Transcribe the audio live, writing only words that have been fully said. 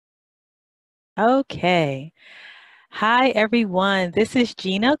Okay. Hi, everyone. This is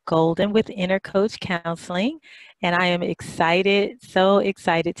Gena Golden with Inner Coach Counseling, and I am excited, so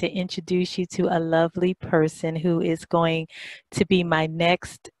excited to introduce you to a lovely person who is going to be my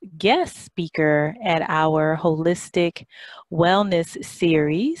next guest speaker at our Holistic Wellness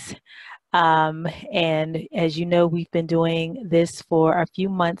series. And as you know, we've been doing this for a few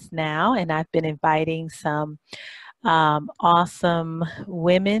months now, and I've been inviting some awesome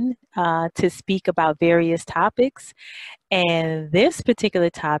women to speak about various topics. And this particular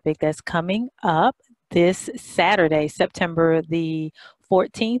topic that's coming up this Saturday, September the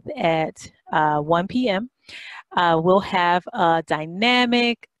 14th at 1 p.m., we'll have a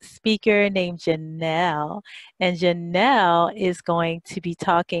dynamic speaker named Janelle. And Janelle is going to be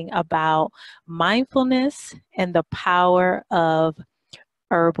talking about mindfulness and the power of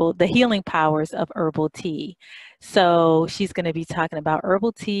the healing powers of herbal tea. So she's going to be talking about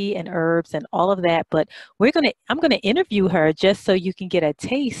herbal tea and herbs and all of that, but I'm going to interview her just so you can get a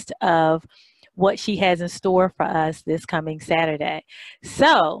taste of what she has in store for us this coming Saturday.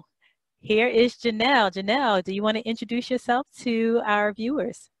 So here is Janelle. Janelle, do you want to introduce yourself to our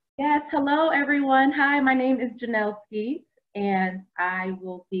viewers? Yes, hello everyone. Hi, my name is Janelle Skeets, and I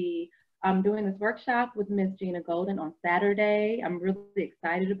will be doing this workshop with Ms. Gena Golden on Saturday. I'm really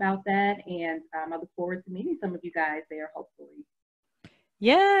excited about that, and I look forward to meeting some of you guys there, hopefully.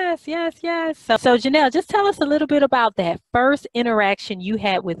 Yes, yes, yes. So Janelle, just tell us a little bit about that first interaction you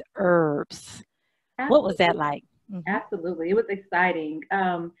had with herbs. What was that Absolutely. like? Hmm. Absolutely. It was exciting.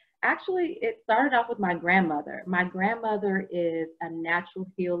 Actually, it started off with my grandmother. My grandmother is a natural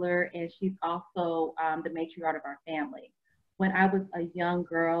healer, and she's also the matriarch of our family. When I was a young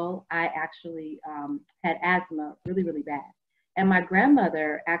girl, I actually had asthma really, really bad. And my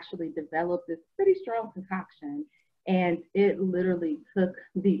grandmother actually developed this pretty strong concoction, and it literally took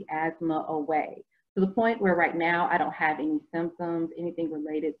the asthma away to the point where right now I don't have any symptoms, anything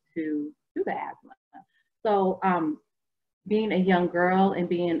related to the asthma. So, being a young girl and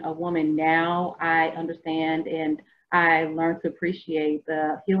being a woman now, I understand and I learned to appreciate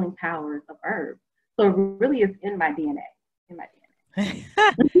the healing powers of herbs. So it really is in my DNA. In my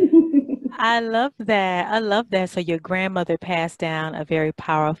DNA. I love that. I love that. So your grandmother passed down a very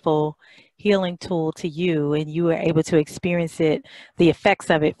powerful healing tool to you, and you were able to experience the effects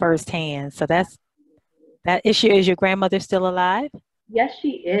of it firsthand. So that issue. Is your grandmother still alive? Yes, she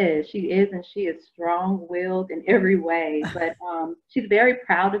is. She is, and she is strong-willed in every way. But she's very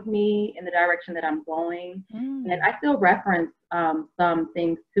proud of me in the direction that I'm going, and Mm. I still reference some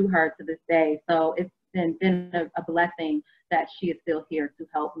things to her to this day. So it's been a blessing that she is still here to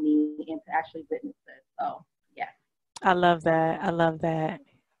help me and to actually witness this. So yes, I love that. I love that.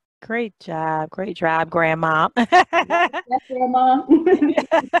 Great job. Great job, Grandma. yes, yes, Grandma.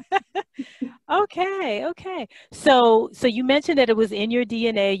 Okay, okay. So you mentioned that it was in your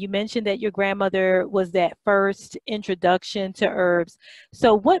DNA. You mentioned that your grandmother was that first introduction to herbs.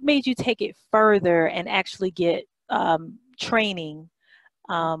 So what made you take it further and actually get training,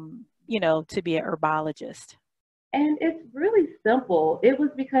 to be a herbologist? And it's really simple. It was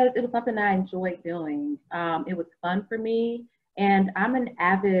because it was something I enjoyed doing. It was fun for me. And I'm an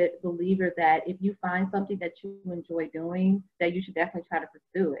avid believer that if you find something that you enjoy doing, that you should definitely try to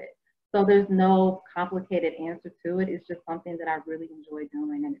pursue it. So there's no complicated answer to it. It's just something that I really enjoy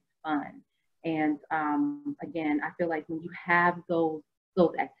doing and it's fun. And again, I feel like when you have those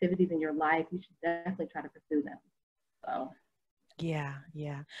activities in your life, you should definitely try to pursue them. So Yeah,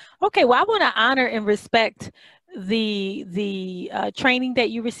 yeah. Okay, well, I want to honor and respect the training that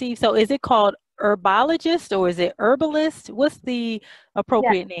you received. So is it called herbologist or is it herbalist? What's the yeah,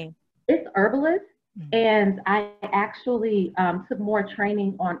 appropriate name? it's herbalist, Mhm. and I actually took more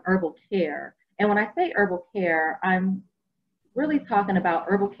training on herbal care. And when I say herbal care, I'm really talking about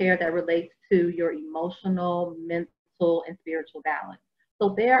herbal care that relates to your emotional, mental, and spiritual balance. So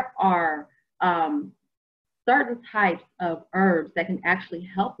there are certain types of herbs that can actually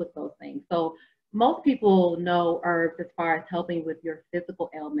help with those things. So most people know herbs as far as helping with your physical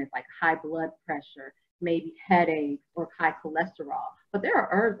ailments like high blood pressure, maybe headaches or high cholesterol. But there are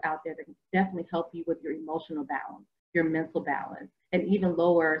herbs out there that can definitely help you with your emotional balance, your mental balance, and even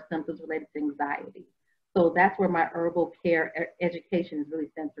lower symptoms related to anxiety. So that's where my herbal care education is really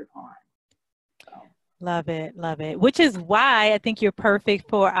centered on. So. Love it, love it. Which is why I think you're perfect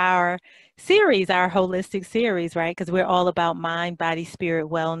for our series, our holistic series, right? Because we're all about mind, body, spirit,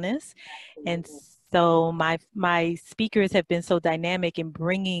 wellness. And Absolutely. So my speakers have been so dynamic in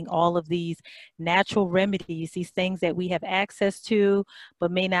bringing all of these natural remedies, these things that we have access to,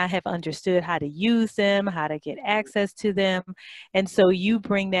 but may not have understood how to use them, how to get access to them. And so you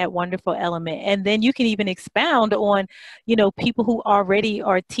bring that wonderful element. And then you can even expound on, people who already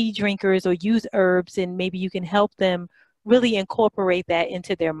are tea drinkers or use herbs, and maybe you can help them really incorporate that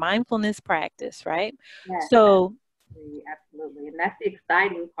into their mindfulness practice, right? Yes, So absolutely. And that's the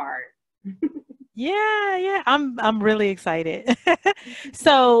exciting part. yeah, I'm really excited.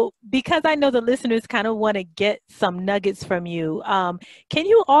 So because I know the listeners kind of want to get some nuggets from you, can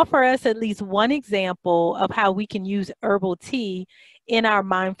you offer us at least one example of how we can use herbal tea in our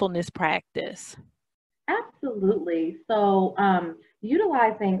mindfulness practice? Absolutely. So,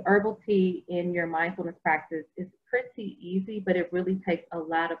 utilizing herbal tea in your mindfulness practice is pretty easy, but it really takes a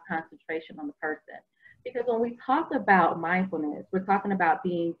lot of concentration on the person. Because when we talk about mindfulness, we're talking about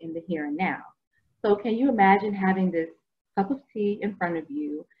being in the here and now. So, can you imagine having this cup of tea in front of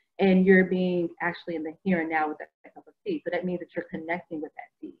you and you're being actually in the here and now with that cup of tea? So, that means that you're connecting with that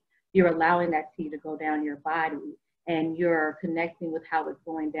tea. You're allowing that tea to go down your body and you're connecting with how it's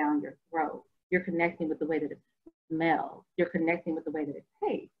going down your throat. You're connecting with the way that it smells. You're connecting with the way that it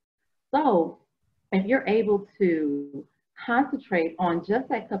tastes. So if you're able to concentrate on just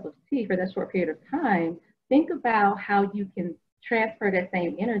that cup of tea for that short period of time, think about how you can transfer that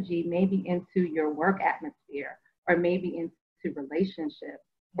same energy maybe into your work atmosphere or maybe into relationships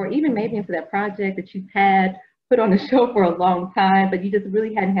or even maybe into that project that you've had put on the show for a long time, but you just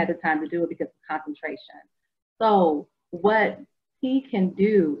really hadn't had the time to do it because of concentration. So what he can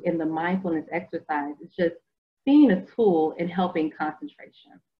do in the mindfulness exercise is just being a tool in helping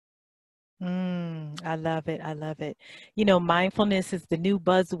concentration. I love it. I love it. Mindfulness is the new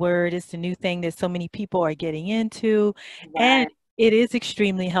buzzword. It's the new thing that so many people are getting into, and Right. it is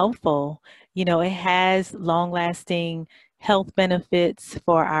extremely helpful. It has long-lasting health benefits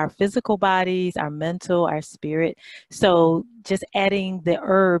for our physical bodies, our mental, our spirit. So just adding the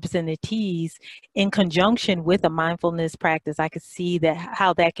herbs and the teas in conjunction with a mindfulness practice, I could see that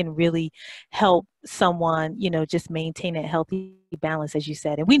how that can really help someone, just maintain a healthy balance, as you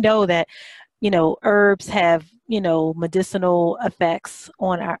said. And we know that herbs have medicinal effects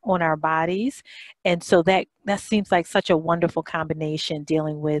on our bodies, and so that seems like such a wonderful combination,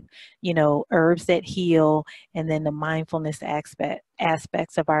 dealing with herbs that heal, and then the mindfulness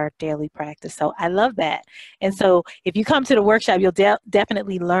aspects of our daily practice. So I love that. And so if you come to the workshop, you'll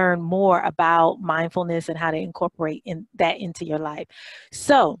definitely learn more about mindfulness and how to incorporate that into your life.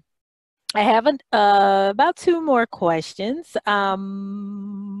 So I have about two more questions.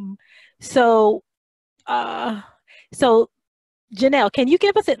 So, uh, so Janelle, can you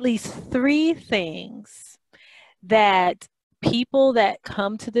give us at least three things that people that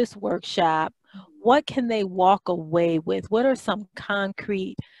come to this workshop, what can they walk away with? What are some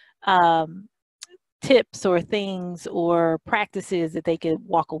concrete um, tips or things or practices that they could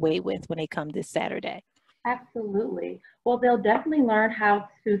walk away with when they come this Saturday? Absolutely. Well, they'll definitely learn how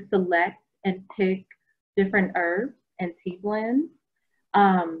to select and pick different herbs and tea blends.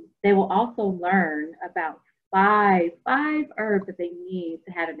 They will also learn about five herbs that they need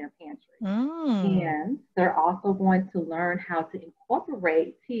to have in their pantry. And they're also going to learn how to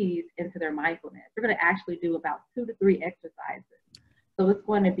incorporate teas into their mindfulness. We're going to actually do about 2 to 3 exercises. So it's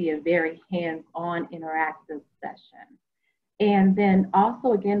going to be a very hands-on interactive session. And then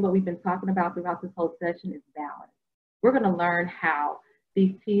also, again, what we've been talking about throughout this whole session is balance. We're going to learn how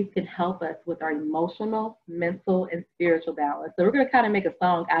these teas can help us with our emotional, mental, and spiritual balance. So we're going to kind of make a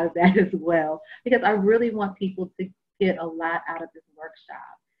song out of that as well, because I really want people to get a lot out of this workshop.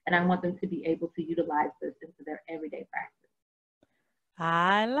 And I want them to be able to utilize this into their everyday practice.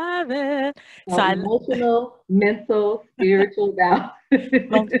 I love it. So emotional, mental, spiritual balance.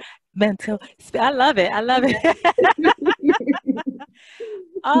 mental. I love it. I love it.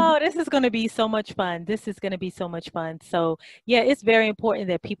 Oh, this is going to be so much fun. This is going to be so much fun. So, yeah, it's very important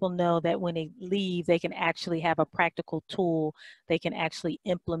that people know that when they leave, they can actually have a practical tool they can actually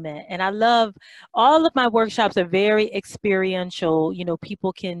implement. And I love all of my workshops are very experiential.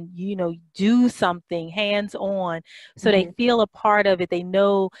 People can, do something hands-on so they feel a part of it. They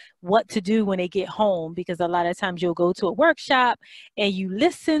know what to do when they get home, because a lot of times you'll go to a workshop and you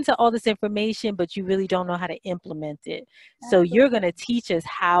listen to all this information, but you really don't know how to implement it. So you're going to teach us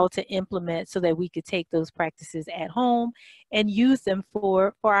how to implement so that we could take those practices at home and use them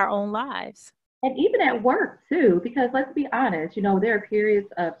for our own lives. And even at work too, because let's be honest, there are periods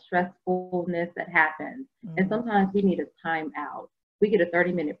of stressfulness that happens. And sometimes we need a time out. We get a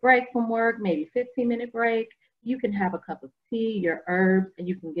 30-minute break from work, maybe 15-minute break. you can have a cup of tea, your herbs, and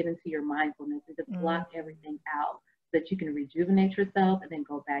you can get into your mindfulness and just block everything out so that you can rejuvenate yourself and then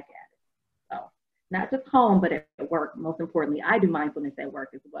go back at it. So not just home, but at work. Most importantly, I do mindfulness at work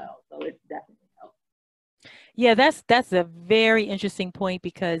as well. So it's definitely helps. Yeah, that's a very interesting point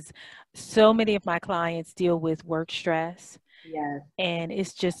because so many of my clients deal with work stress. Yes. And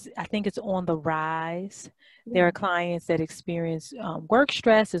it's just, I think it's on the rise. There are Yeah. clients that experience work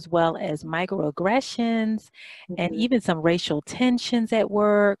stress as well as microaggressions and Mm-hmm. even some racial tensions at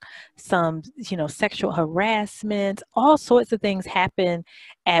work, some, sexual harassment, all sorts of things happen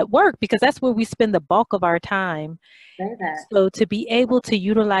at work because that's where we spend the bulk of our time. Say that. So to be able to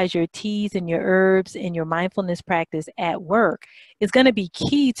utilize your teas and your herbs and your mindfulness practice at work is going to be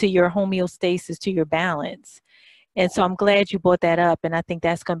key to your homeostasis, to your balance. And so I'm glad you brought that up. And I think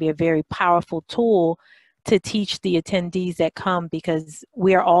that's going to be a very powerful tool to teach the attendees that come because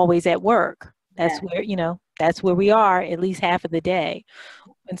we're always at work. That's Yes. where, that's where we are at least half of the day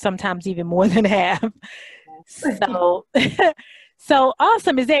and sometimes even more than half. Yes. So, so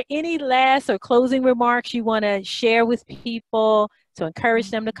awesome. Is there any last or closing remarks you want to share with people to encourage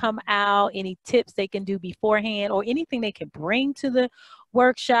them to come out? Any tips they can do beforehand or anything they can bring to the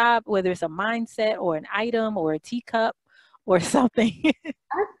workshop, whether it's a mindset or an item or a teacup or something?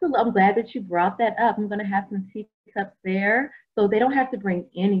 Absolutely. I'm glad that you brought that up. I'm going to have some teacups there. So they don't have to bring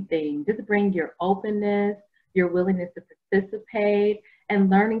anything. Just bring your openness, your willingness to participate, and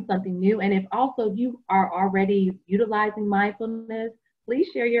learning something new. And if also you are already utilizing mindfulness, please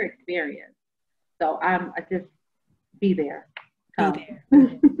share your experience. So I just be there. Be Come. there.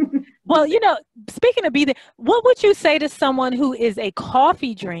 Well, speaking of be there, what would you say to someone who is a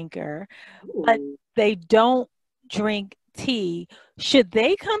coffee drinker, but Ooh. they don't drink tea? Should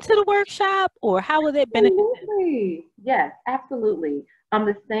they come to the workshop or how will that benefit them? Absolutely. Yes, absolutely.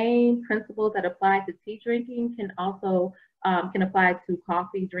 The same principles that apply to tea drinking can also can apply to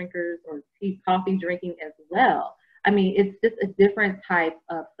coffee drinkers or coffee drinking as well. I mean, it's just a different type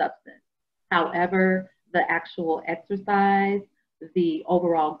of substance. However, the actual exercise, the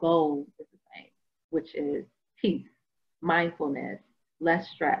overall goal is the same, which is peace, mindfulness, less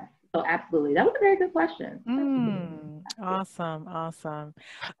stress. So absolutely. That was a very good question. Awesome, awesome.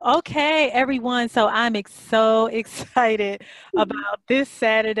 Okay, everyone. So I'm so excited about this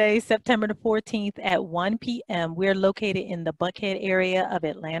Saturday, September the 14th at 1 p.m. We're located in the Buckhead area of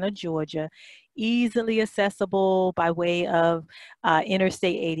Atlanta, Georgia, easily accessible by way of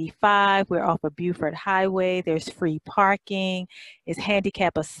Interstate 85. We're off of Buford Highway. There's free parking. It's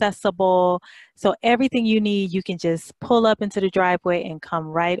handicap accessible. So everything you need, you can just pull up into the driveway and come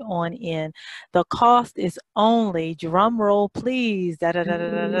right on in. The cost is only, drum roll please, da, da, da,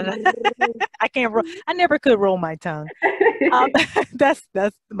 da, da, da. I can't roll. I never could roll my tongue. That's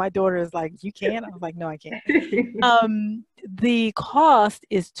my daughter is like, you can? I was like, no, I can't. The cost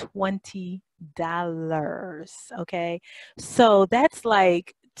is $20. Okay. So that's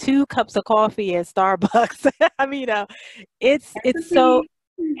like 2 cups of coffee at Starbucks. I mean, it's so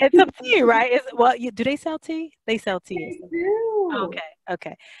it's a fee, right? Well, do they sell tea? They sell tea. They do. Okay,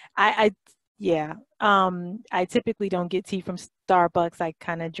 okay. Yeah. I typically don't get tea from Starbucks. I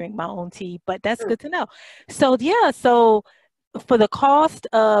kind of drink my own tea, but that's Sure. good to know. So yeah, so for the cost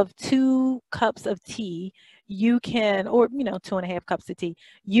of 2 cups of tea, you can, or 2.5 cups of tea,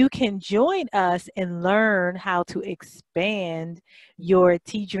 you can join us and learn how to expand your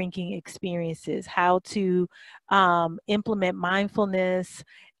tea drinking experiences, how to implement mindfulness,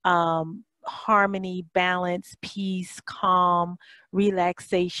 harmony, balance, peace, calm,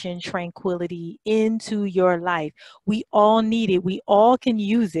 relaxation, tranquility into your life. We all need it. We all can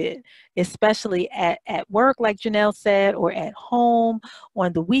use it, especially at work, like Janelle said, or at home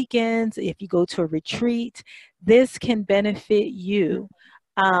on the weekends. If you go to a retreat, this can benefit you.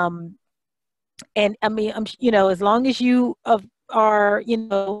 And I mean, as long as you are,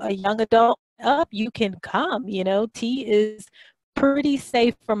 a young adult up, you can come. Tea is pretty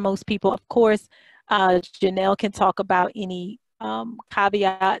safe for most people. Of course, Janelle can talk about any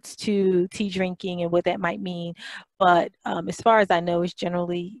caveats to tea drinking and what that might mean. But as far as I know, it's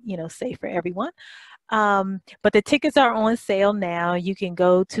generally, safe for everyone. But the tickets are on sale now. You can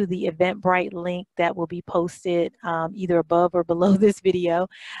go to the Eventbrite link that will be posted either above or below this video.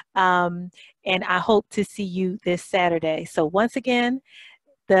 And I hope to see you this Saturday. So once again,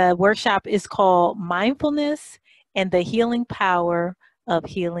 the workshop is called Mindfulness and the Healing Power of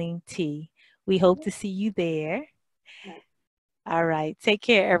Healing Tea. We hope to see you there. All right. Take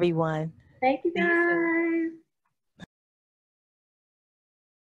care, everyone. Thank you, See you soon. guys.